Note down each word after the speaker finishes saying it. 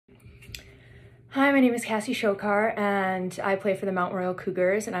Hi, my name is Cassie Shokar and I play for the Mount Royal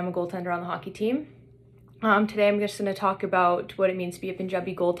Cougars and I'm a goaltender on the hockey team. Today I'm just going to talk about what it means to be a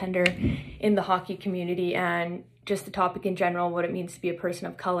Punjabi goaltender in the hockey community and just the topic in general, what it means to be a person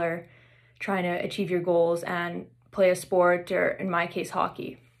of color trying to achieve your goals and play a sport, or in my case,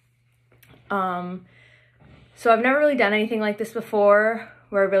 hockey. So I've never really done anything like this before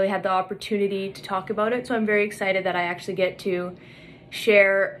where I really had the opportunity to talk about it, so I'm very excited that I actually get to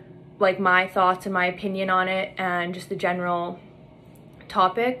share like my thoughts and my opinion on it and just the general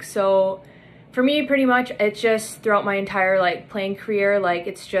topic. So for me, pretty much it's just throughout my entire playing career,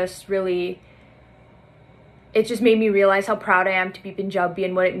 it just made me realize how proud I am to be Punjabi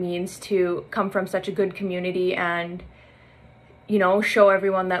and what it means to come from such a good community and, you know, show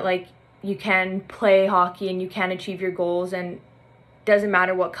everyone that you can play hockey and you can achieve your goals, and doesn't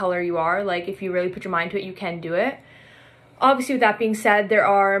matter what color you are, if you really put your mind to it, you can do it. Obviously, with that being said, there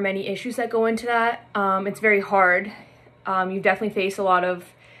are many issues that go into that. It's very hard. You definitely face a lot of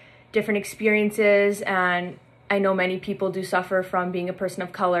different experiences, and I know many people do suffer from being a person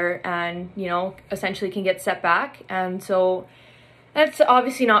of color and, you know, essentially can get set back. And so that's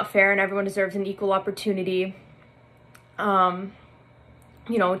obviously not fair, and everyone deserves an equal opportunity, you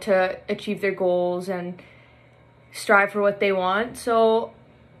know, to achieve their goals and strive for what they want. So,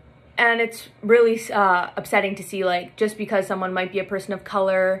 and it's really upsetting to see, just because someone might be a person of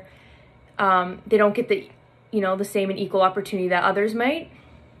color, they don't get the, you know, the same and equal opportunity that others might.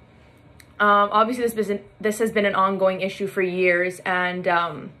 Obviously, this has been an ongoing issue for years,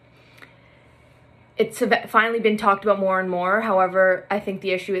 and it's finally been talked about more and more. However, I think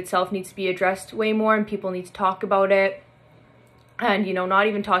the issue itself needs to be addressed way more, and people need to talk about it. And, you know, not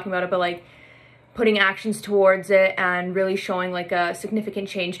even talking about it, but putting actions towards it and really showing a significant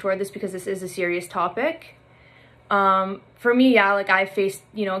change toward this, because this is a serious topic. For me, yeah, I faced,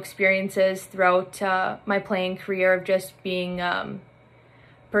 you know, experiences throughout my playing career of just being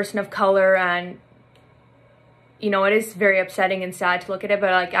person of color, and, you know, it is very upsetting and sad to look at it,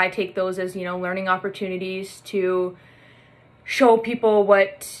 but I take those as, you know, learning opportunities to show people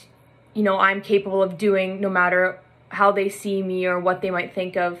what, you know, I'm capable of doing, no matter how they see me or what they might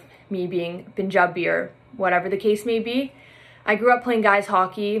think of me being Punjabi or whatever the case may be. I grew up playing guys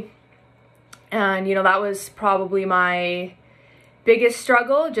hockey, and, you know, that was probably my biggest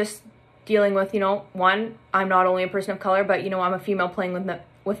struggle, just dealing with, you know, one, I'm not only a person of color, but, you know, I'm a female playing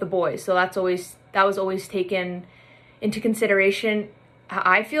with the boys. So that was always taken into consideration.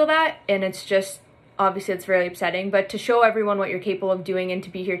 I feel that, and it's just, obviously it's very upsetting, but to show everyone what you're capable of doing and to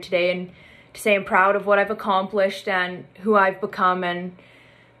be here today and to say I'm proud of what I've accomplished and who I've become and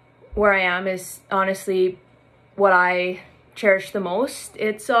where I am is honestly what I cherish the most.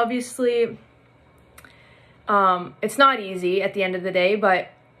 It's obviously, it's not easy at the end of the day,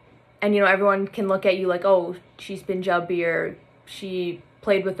 and you know, everyone can look at you like, oh, she's Punjabi or she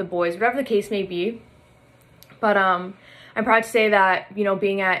played with the boys, whatever the case may be. But I'm proud to say that, you know,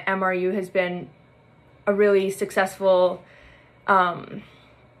 being at MRU has been a really successful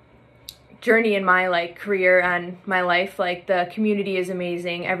journey in my career and my life. The community is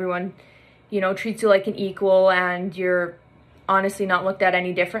amazing. Everyone, you know, treats you like an equal, and you're honestly not looked at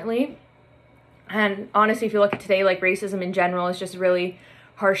any differently. And honestly, if you look at today, racism in general is just a really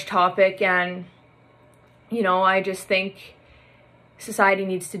harsh topic, and, you know, I just think society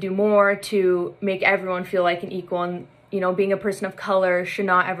needs to do more to make everyone feel like an equal. And, you know, being a person of color should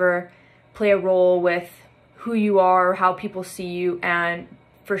not ever play a role with who you are or how people see you, and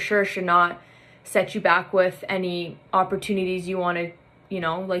for sure should not set you back with any opportunities you want to, you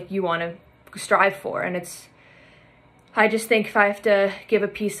know, you want to strive for. And I just think if I have to give a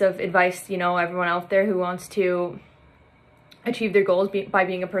piece of advice, you know, everyone out there who wants to achieve their goals by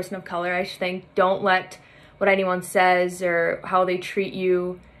being a person of color, I just think don't let what anyone says or how they treat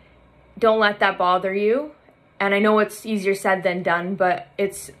you, don't let that bother you. And I know it's easier said than done, but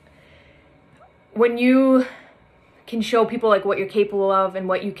it's when you can show people what you're capable of and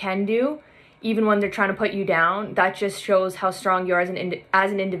what you can do, even when they're trying to put you down, that just shows how strong you are as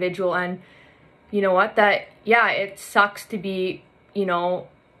an individual. And you know what, yeah, it sucks to be, you know,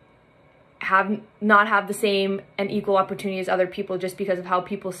 not have the same and equal opportunity as other people just because of how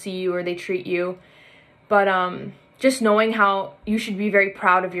people see you or they treat you. But just knowing how you should be very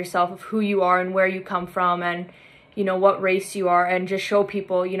proud of yourself, of who you are and where you come from, and, you know, what race you are, and just show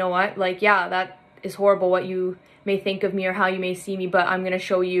people, you know what, yeah, that is horrible what you may think of me or how you may see me, but I'm going to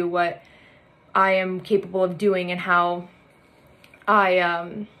show you what I am capable of doing and how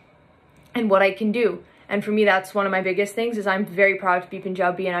and what I can do. And for me, that's one of my biggest things, is I'm very proud to be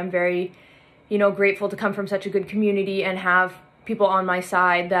Punjabi, and I'm very, you know, grateful to come from such a good community and have people on my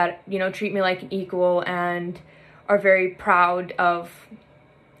side that, you know, treat me like an equal and are very proud of,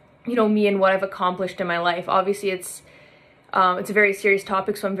 you know, me and what I've accomplished in my life. Obviously, it's a very serious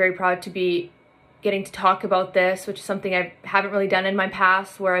topic, so I'm very proud to be getting to talk about this, which is something I haven't really done in my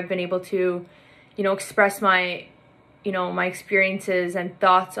past, where I've been able to, you know, express my, you know, my experiences and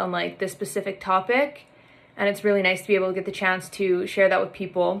thoughts on like this specific topic. And it's really nice to be able to get the chance to share that with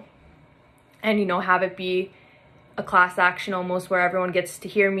people and, you know, have it be a class action almost, where everyone gets to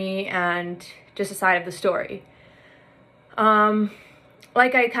hear me and just a side of the story.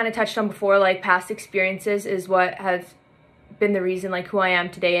 Like I kind of touched on before, like past experiences is what has been the reason like who I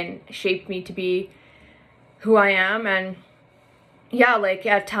am today and shaped me to be who I am. And yeah, like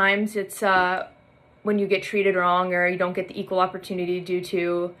at times it's when you get treated wrong or you don't get the equal opportunity due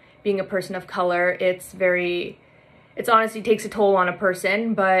to being a person of color, it's honestly takes a toll on a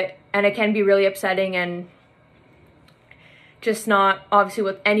person, and it can be really upsetting and just not obviously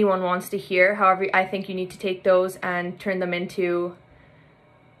what anyone wants to hear. However, I think you need to take those and turn them into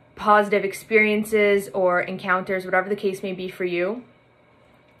positive experiences or encounters, whatever the case may be for you.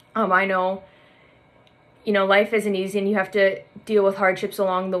 I know, you know, life isn't easy and you have to deal with hardships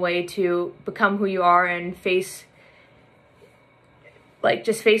along the way to become who you are and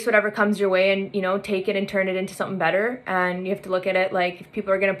just face whatever comes your way and, you know, take it and turn it into something better. And you have to look at it like, if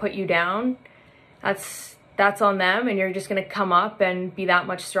people are going to put you down, that's on them, and you're just going to come up and be that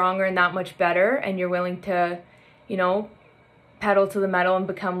much stronger and that much better, and you're willing to, you know, pedal to the metal and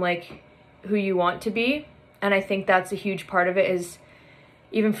become like who you want to be. And I think that's a huge part of it. Is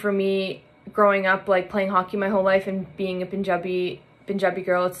even for me, growing up like playing hockey my whole life and being a Punjabi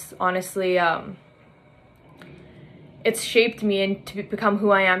girl, it's honestly it's shaped me and to become who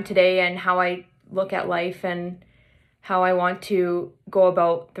I am today, and how I look at life and how I want to go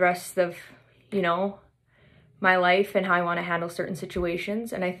about the rest of, you know, my life and how I want to handle certain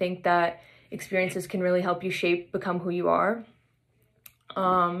situations. And I think that experiences can really help you become who you are.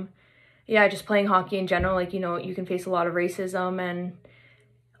 Yeah, just playing hockey in general, like, you know, you can face a lot of racism and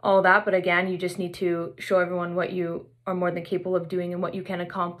all that, but again, you just need to show everyone what you are more than capable of doing and what you can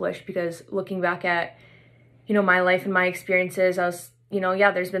accomplish. Because looking back at, you know, my life and my experiences, I was, you know,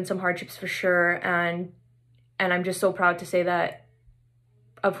 yeah, there's been some hardships for sure, and I'm just so proud to say that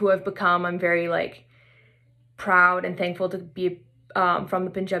of who I've become. I'm very like proud and thankful to be from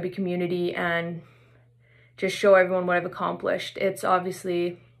the Punjabi community and just show everyone what I've accomplished. It's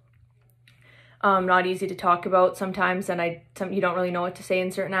obviously not easy to talk about sometimes, and you don't really know what to say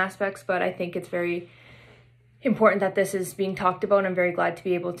in certain aspects, but I think it's very important that this is being talked about. I'm very glad to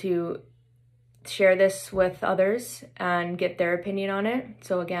be able to share this with others and get their opinion on it.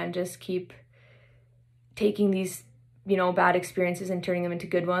 So again, just keep taking these, you know, bad experiences and turning them into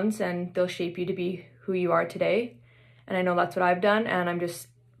good ones, and they'll shape you to be who you are today. And I know that's what I've done, and I'm just,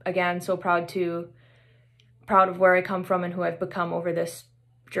 again, so proud of where I come from and who I've become over this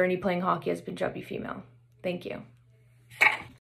journey playing hockey as a Punjabi female. Thank you.